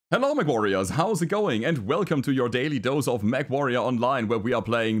Hello Mechwarriors, how's it going? And welcome to your daily dose of Mechwarrior Online, where we are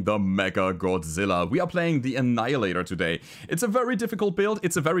playing the Mecha Godzilla. We are playing the Annihilator today. It's a very difficult build,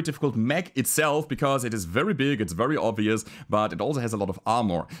 it's a very difficult mech itself, because it is very big, it's very obvious, but it also has a lot of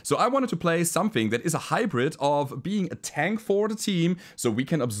armor. So I wanted to play something that is a hybrid of being a tank for the team, so we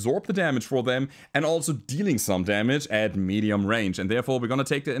can absorb the damage for them, and also dealing some damage at medium range. And therefore we're gonna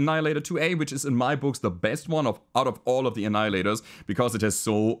take the Annihilator 2A, which is in my books the best one out of all of the Annihilators, because it has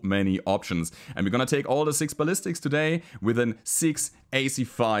so many options. And we're gonna take all the 6 ballistics today with an 6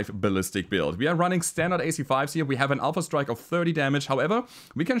 AC5 ballistic build. We are running standard AC5s here. We have an alpha strike of 30 damage. However,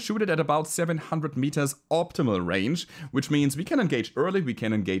 we can shoot it at about 700 meters optimal range, which means we can engage early, we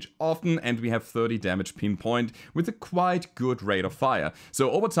can engage often, and we have 30 damage pinpoint with a quite good rate of fire. So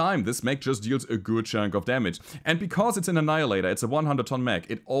over time, this mech just deals a good chunk of damage. And because it's an Annihilator, it's a 100-ton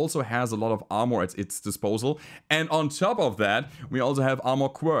mech, it also has a lot of armor at its disposal. And on top of that, we also have armor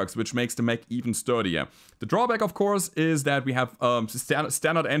quirks, which makes the mech even sturdier. The drawback, of course, is that we have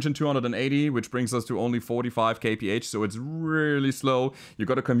standard engine 280, which brings us to only 45 kph, so it's really slow. You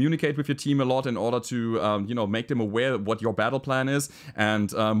got to communicate with your team a lot in order to, you know, make them aware of what your battle plan is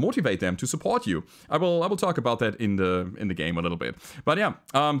and motivate them to support you. I will talk about that in the game a little bit. But yeah,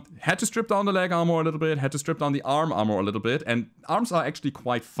 had to strip down the leg armor a little bit, had to strip down the arm armor a little bit, and arms are actually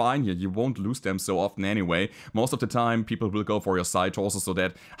quite fine here. You won't lose them so often anyway. Most of the time, people will go for your side torso so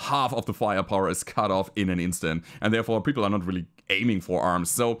that half of the firepower is cut off in an instant, and therefore people are not really aiming for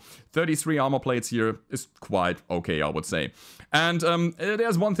arms. So 33 armor plates here is quite okay, I would say. And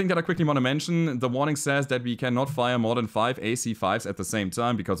there's one thing that I quickly want to mention. The warning says that we cannot fire more than 5 AC5s at the same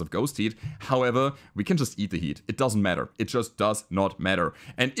time because of ghost heat. However, we can just eat the heat. It doesn't matter. It just does not matter.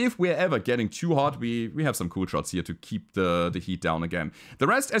 And if we're ever getting too hot, we have some cool shots here to keep the heat down again. The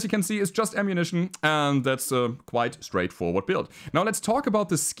rest, as you can see, is just ammunition, and that's a quite straightforward build. Now let's talk about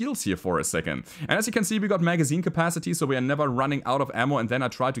the skills here for a second. And as you can see, we got magazine capacity, so we are never running out of ammo, and then I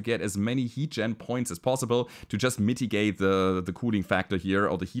try to get as many heat gen points as possible to just mitigate the cooling factor here,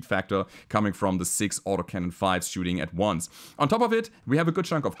 or the heat factor coming from the 6 autocannon 5s shooting at once. On top of it, we have a good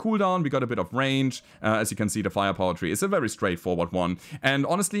chunk of cooldown, we got a bit of range. As you can see, the firepower tree is a very straightforward one. And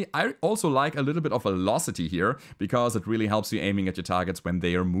honestly, I also like a little bit of velocity here, because it really helps you aiming at your targets when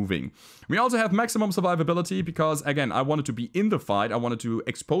they are moving. We also have maximum survivability, because again, I wanted to be in the fight, I wanted to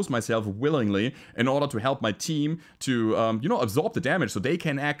expose myself willingly in order to help my team to, you know, absorb the damage so they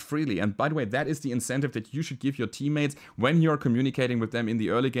can act freely. And by the way, that is the incentive that you should give your teammates when you're communicating with them in the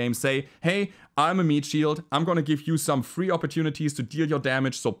early game. Say, hey, I'm a meat shield, I'm gonna give you some free opportunities to deal your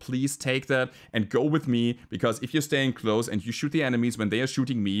damage, so please take that and go with me, because if you're staying close and you shoot the enemies when they are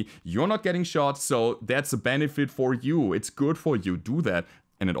shooting me, you're not getting shot, so that's a benefit for you. It's good for you. Do that.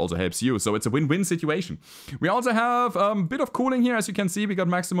 And it also helps you, so it's a win-win situation. We also have a bit of cooling here. As you can see, we got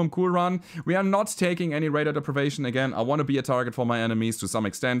maximum cool run. We are not taking any radar deprivation. Again, I want to be a target for my enemies to some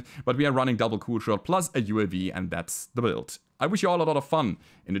extent, but we are running double cool shot plus a UAV, and that's the build. I wish you all a lot of fun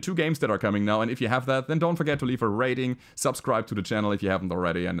in the 2 games that are coming now, and if you have that, then don't forget to leave a rating, subscribe to the channel if you haven't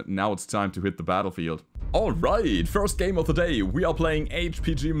already, and now it's time to hit the battlefield. Alright, first game of the day, we are playing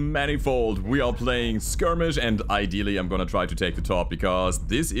HPG Manifold, we are playing Skirmish, and ideally I'm gonna try to take the top, because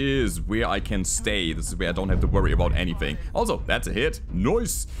this is where I can stay, this is where I don't have to worry about anything. Also, that's a hit,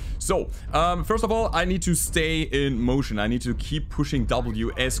 nice! So, first of all, I need to stay in motion, I need to keep pushing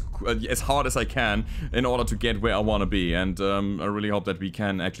W as hard as I can in order to get where I want to be, and I really hope that we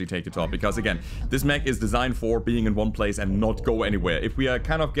can actually take the top, because again, this mech is designed for being in one place and not go anywhere. If we are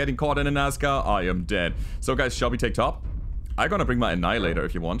kind of getting caught in a NASCAR, I am dead. So guys, shall we take top? I'm gonna bring my Annihilator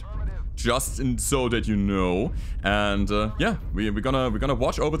if you want, just so that you know. And yeah, we're gonna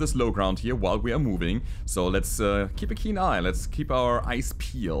watch over this low ground here while we are moving. So let's keep a keen eye, let's keep our eyes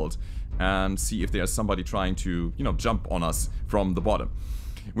peeled and see if there's somebody trying to, you know, jump on us from the bottom.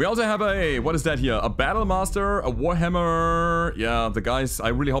 We also have a, what is that here? A Battle Master, a Warhammer. Yeah, the guys, I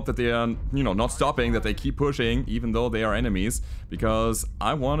really hope that they are, you know, not stopping, that they keep pushing, even though they are enemies, because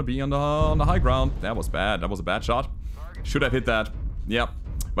I want to be on the high ground. That was bad. That was a bad shot. Should have hit that. Yep.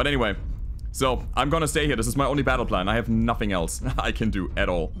 But anyway, so I'm gonna stay here. This is my only battle plan. I have nothing else I can do at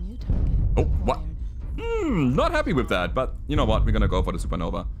all. Oh, what? Not happy with that, but you know what? We're gonna go for the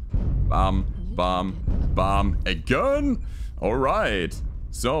supernova. Bam, bam, bam. Again? Alright.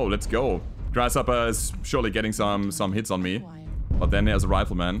 So, let's go. Grasshopper is surely getting some hits on me. But then there's a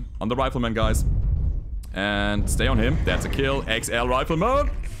rifleman. On the rifleman, guys. And stay on him. That's a kill. XL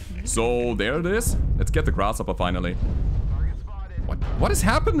rifleman. So, there it is. Let's get the grasshopper finally. What is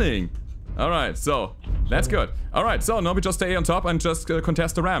happening? Alright, so, that's good. Alright, so now we just stay on top and just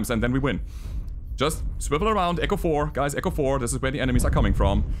contest the ramps, and then we win. Just swivel around, Echo 4. Guys, Echo 4, this is where the enemies are coming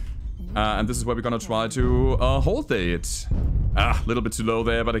from. And this is where we're gonna try to hold it. A little bit too low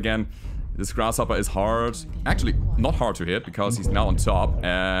there, but again, this grasshopper is hard. Actually, not hard to hit, because he's now on top,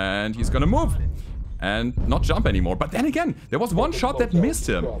 and he's gonna move. And not jump anymore. But then again, there was one shot that missed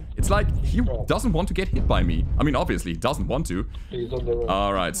him. It's like, he doesn't want to get hit by me. I mean, obviously, he doesn't want to.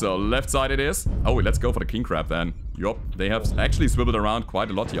 Alright, so left side it is. Oh, let's go for the king crab then. Yup, they have actually swiveled around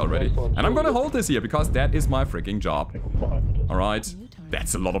quite a lot here already. And I'm gonna hold this here, because that is my freaking job. Alright,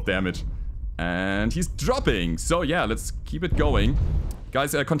 that's a lot of damage. And he's dropping. So yeah, let's keep it going.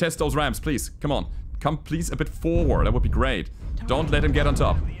 Guys, contest those ramps, please. Come on. Come, please, a bit forward. That would be great. Don't let him get on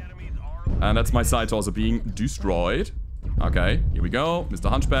top. And that's my side torso being destroyed. Okay, here we go. Mr.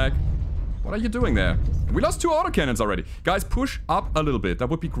 Hunchback. What are you doing there? We lost 2 autocannons already. Guys, push up a little bit. That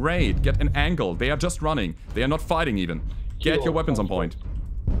would be great. Get an angle. They are just running. They are not fighting even. Get your weapons on point.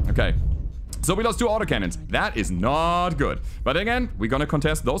 Okay. So we lost 2 autocannons. That is not good. But again, we're gonna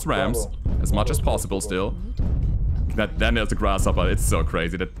contest those ramps as much as possible still. Then there's the grasshopper. It's so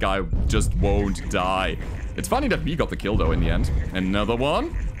crazy. That guy just won't die. It's funny that we got the kill though in the end. Another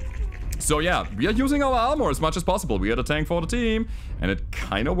one. So yeah, we are using our armor as much as possible. We are the tank for the team, and it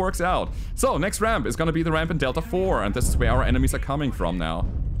kind of works out. So next ramp is gonna be the ramp in Delta 4, and this is where our enemies are coming from now.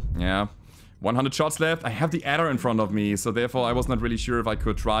 Yeah, 100 shots left. I have the adder in front of me, so therefore I was not really sure if I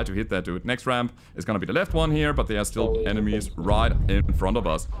could try to hit that dude. Next ramp is gonna be the left one here, but there are still enemies right in front of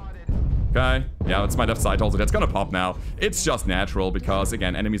us. Okay, yeah, it's my left side also. That's gonna pop now. It's just natural because,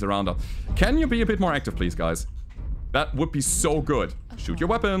 again, enemies around us. Can you be a bit more active, please, guys? That would be so good. Shoot your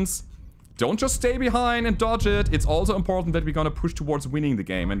weapons. Don't just stay behind and dodge it. It's also important that we're gonna push towards winning the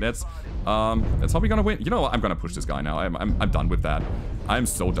game, and that's how we're gonna win. You know what? I'm gonna push this guy now. I'm done with that. I'm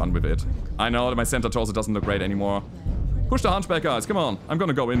so done with it. I know that my center torso doesn't look great anymore. Push the hunchback, guys. Come on. I'm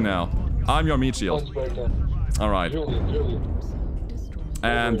gonna go in now. I'm your meat shield. All right.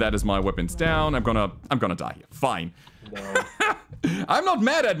 And that is my weapons down. I'm gonna die here. Fine. No. I'm not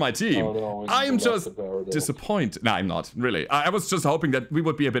mad at my team. I am just disappointed. No, I'm not, really. I was just hoping that we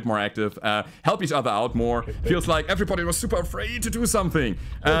would be a bit more active, help each other out more. Feels like everybody was super afraid to do something.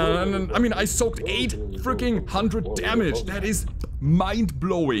 And I mean, I soaked 800 damage. That is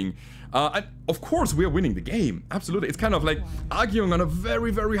mind-blowing. Of course, we are winning the game. Absolutely. It's kind of like arguing on a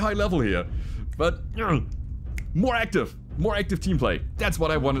very, very high level here. But more active team play. That's what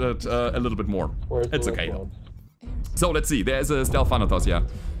I wanted a little bit more. It's okay though. So let's see, there's a stealth Thanatos, yeah.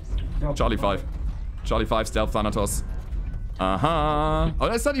 Charlie 5. Charlie 5 stealth Thanatos. Oh,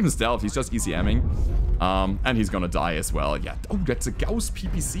 that's not even stealth, he's just ECMing. And he's gonna die as well, yeah. Oh, that's a Gauss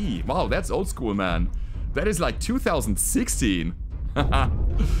PPC. Wow, that's old school, man. That is like 2016.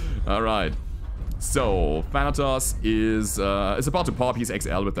 Alright. So, Thanatos is about to pop. He's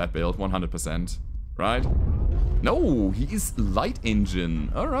XL with that build, 100%. Right? No, he is light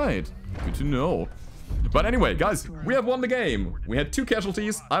engine. Alright, good to know. But anyway, guys, we have won the game. We had 2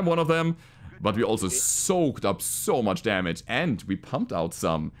 casualties, I'm one of them. But we also soaked up so much damage, and we pumped out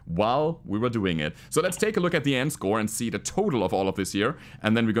some while we were doing it. So let's take a look at the end score and see the total of all of this here,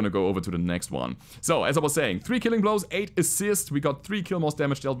 and then we're gonna go over to the next one. So, as I was saying, 3 killing blows, 8 assists, we got 3 kill most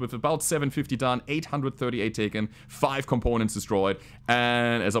damage dealt with, about 750 done, 838 taken, 5 components destroyed,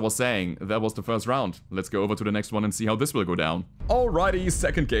 and as I was saying, that was the first round. Let's go over to the next one and see how this will go down. Alrighty,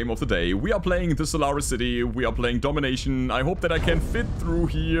 second game of the day. We are playing the Solaris City, we are playing Domination. I hope that I can fit through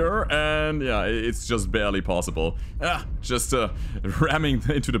here, and yeah, it's just barely possible. Just ramming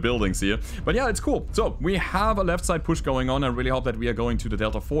into the buildings here. But yeah, it's cool. So, we have a left side push going on. I really hope that we are going to the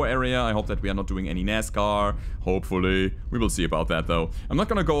Delta 4 area. I hope that we are not doing any NASCAR. Hopefully. We will see about that, though. I'm not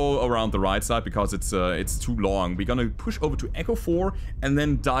gonna go around the right side because it's too long. We're gonna push over to Echo 4 and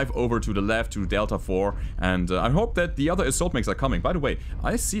then dive over to the left to Delta 4. And I hope that the other assault mechs are coming. By the way,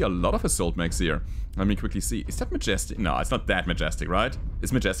 I see a lot of assault mechs here. Let me quickly see. Is that majestic? No, it's not that majestic, right?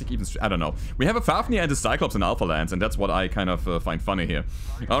 Is majestic even... I don't know. We have a Fafnir and a Cyclops in Alpha Lands, and that's what I kind of find funny here.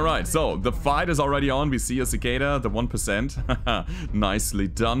 Alright, so the fight is already on. We see a Cicada, the 1%. Nicely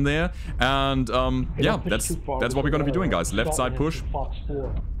done there. And, yeah, that's what we're gonna be doing, guys. Left side push.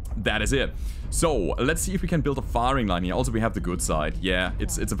 That is it. So, let's see if we can build a firing line here. Also, we have the good side. Yeah,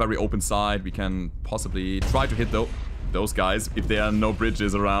 it's a very open side. We can possibly try to hit those guys if there are no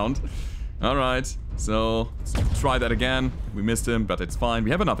bridges around. Alright, so let's try that again. We missed him, but it's fine.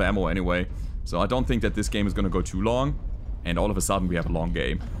 We have enough ammo anyway. So I don't think that this game is gonna go too long. And all of a sudden we have a long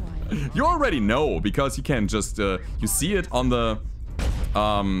game. You already know, because you can just you see it on the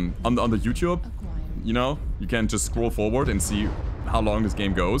YouTube. You know, you can just scroll forward and see how long this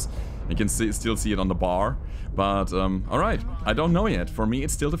game goes. You can still see it on the bar. But alright, I don't know yet. For me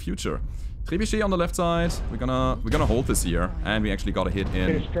it's still the future. Trebuchet on the left side. We're gonna hold this here, and we actually got a hit in.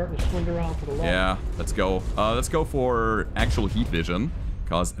 Okay, starting to swing around to the left. Yeah, let's go. Let's go for actual heat vision,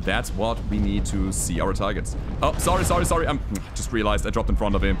 because that's what we need to see our targets. Oh, sorry. I just realized I dropped in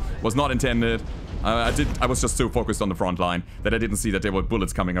front of him. Was not intended. I was just so focused on the front line that I didn't see that there were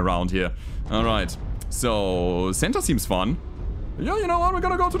bullets coming around here. All right. So center seems fun. Yeah, you know what? We're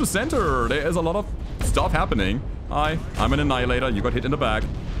gonna go to the center. There is a lot of stuff happening. Hi, I'm an Annihilator. You got hit in the back.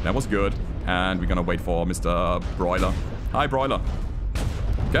 That was good. And we're gonna wait for Mr. Broiler. Hi, Broiler.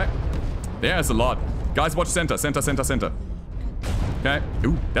 Okay. There's a lot. Guys, watch center. Center. Okay.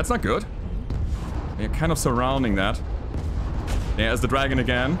 Ooh, that's not good. They're kind of surrounding that. There's the dragon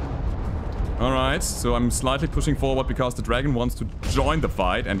again. Alright, so I'm slightly pushing forward because the dragon wants to join the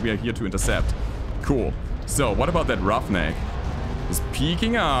fight and we are here to intercept. Cool. So, what about that roughneck? He's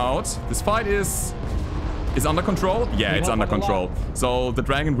peeking out. This fight is under control? Yeah, it's under control. So the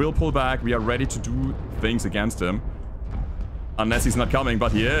dragon will pull back. We are ready to do things against him. Unless he's not coming,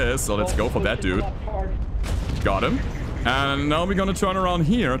 but he is. So let's go for that dude. Got him. And now we're gonna turn around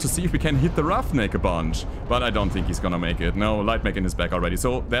here to see if we can hit the roughneck a bunch. But I don't think he's gonna make it. No, light mech in his back already.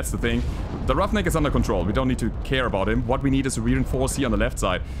 So that's the thing. The roughneck is under control. We don't need to care about him. What we need is a reinforce here on the left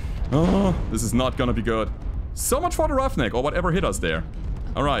side. Oh, this is not gonna be good. So much for the roughneck or whatever hit us there.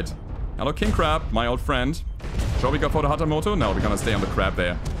 Alright. Hello, King Crab, my old friend. Shall we go for the Hatamoto? No, we're gonna stay on the crab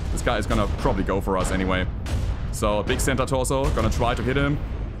there. This guy is gonna probably go for us anyway. So, big center torso. Gonna try to hit him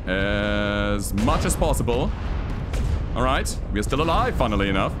as much as possible. Alright, we're still alive, funnily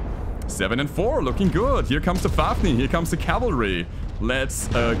enough. 7 and 4, looking good. Here comes the Fafnir, here comes the cavalry. Let's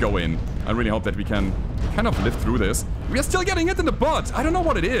go in. I really hope that we can kind of live through this. We are still getting hit in the butt. I don't know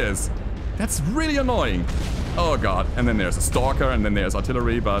what it is. That's really annoying. Oh god, and then there's a stalker, and then there's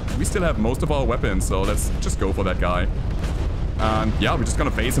artillery, but we still have most of our weapons, so let's just go for that guy. And yeah, we're just gonna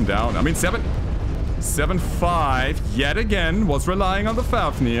face him down. I mean, 7-5, yet again, was relying on the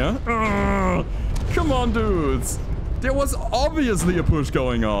Fafnir. Come on, dudes. There was obviously a push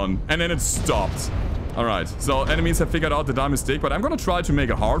going on, and then it stopped. Alright, so enemies have figured out that I'm a mistake, but I'm gonna try to make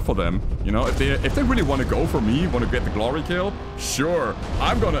it hard for them. You know, if they really want to go for me, want to get the glory kill, sure,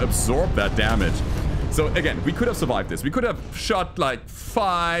 I'm gonna absorb that damage. So again, we could have survived this. We could have shot like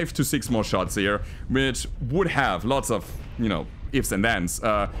 5 to 6 more shots here, which would have lots of, you know, ifs and thens,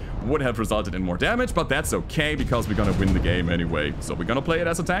 would have resulted in more damage, but that's okay because we're gonna win the game anyway. So we're gonna play it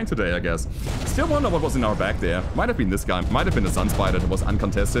as a tank today, I guess. Still wonder what was in our back there. Might have been this guy. Might have been the Sun Spider that was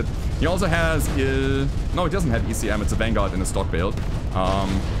uncontested. He also has, no, he doesn't have ECM. It's a Vanguard in a stock build.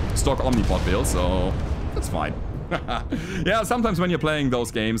 Stock Omnipod build, so that's fine. Yeah, sometimes when you're playing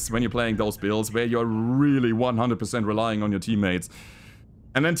those games, when you're playing those builds where you're really 100% relying on your teammates,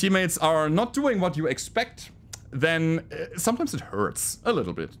 and then teammates are not doing what you expect, then sometimes it hurts a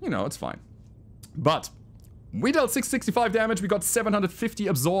little bit. You know, it's fine. But we dealt 665 damage, we got 750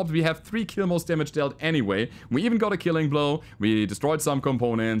 absorbed, we have 3 kill most damage dealt anyway. We even got a killing blow, we destroyed some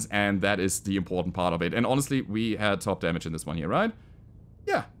components, and that is the important part of it. And honestly, we had top damage in this one here, right?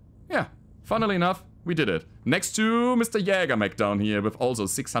 Yeah. Funnily enough, we did it. Next to Mr. Jäger Mech down here with also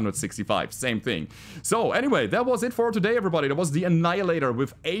 665. Same thing. So anyway, that was it for today, everybody. That was the Annihilator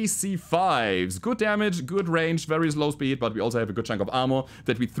with AC5s. Good damage, good range, very slow speed, but we also have a good chunk of armor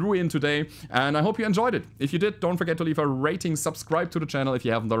that we threw in today. And I hope you enjoyed it. If you did, don't forget to leave a rating, subscribe to the channel if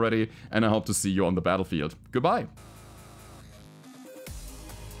you haven't already, and I hope to see you on the battlefield. Goodbye.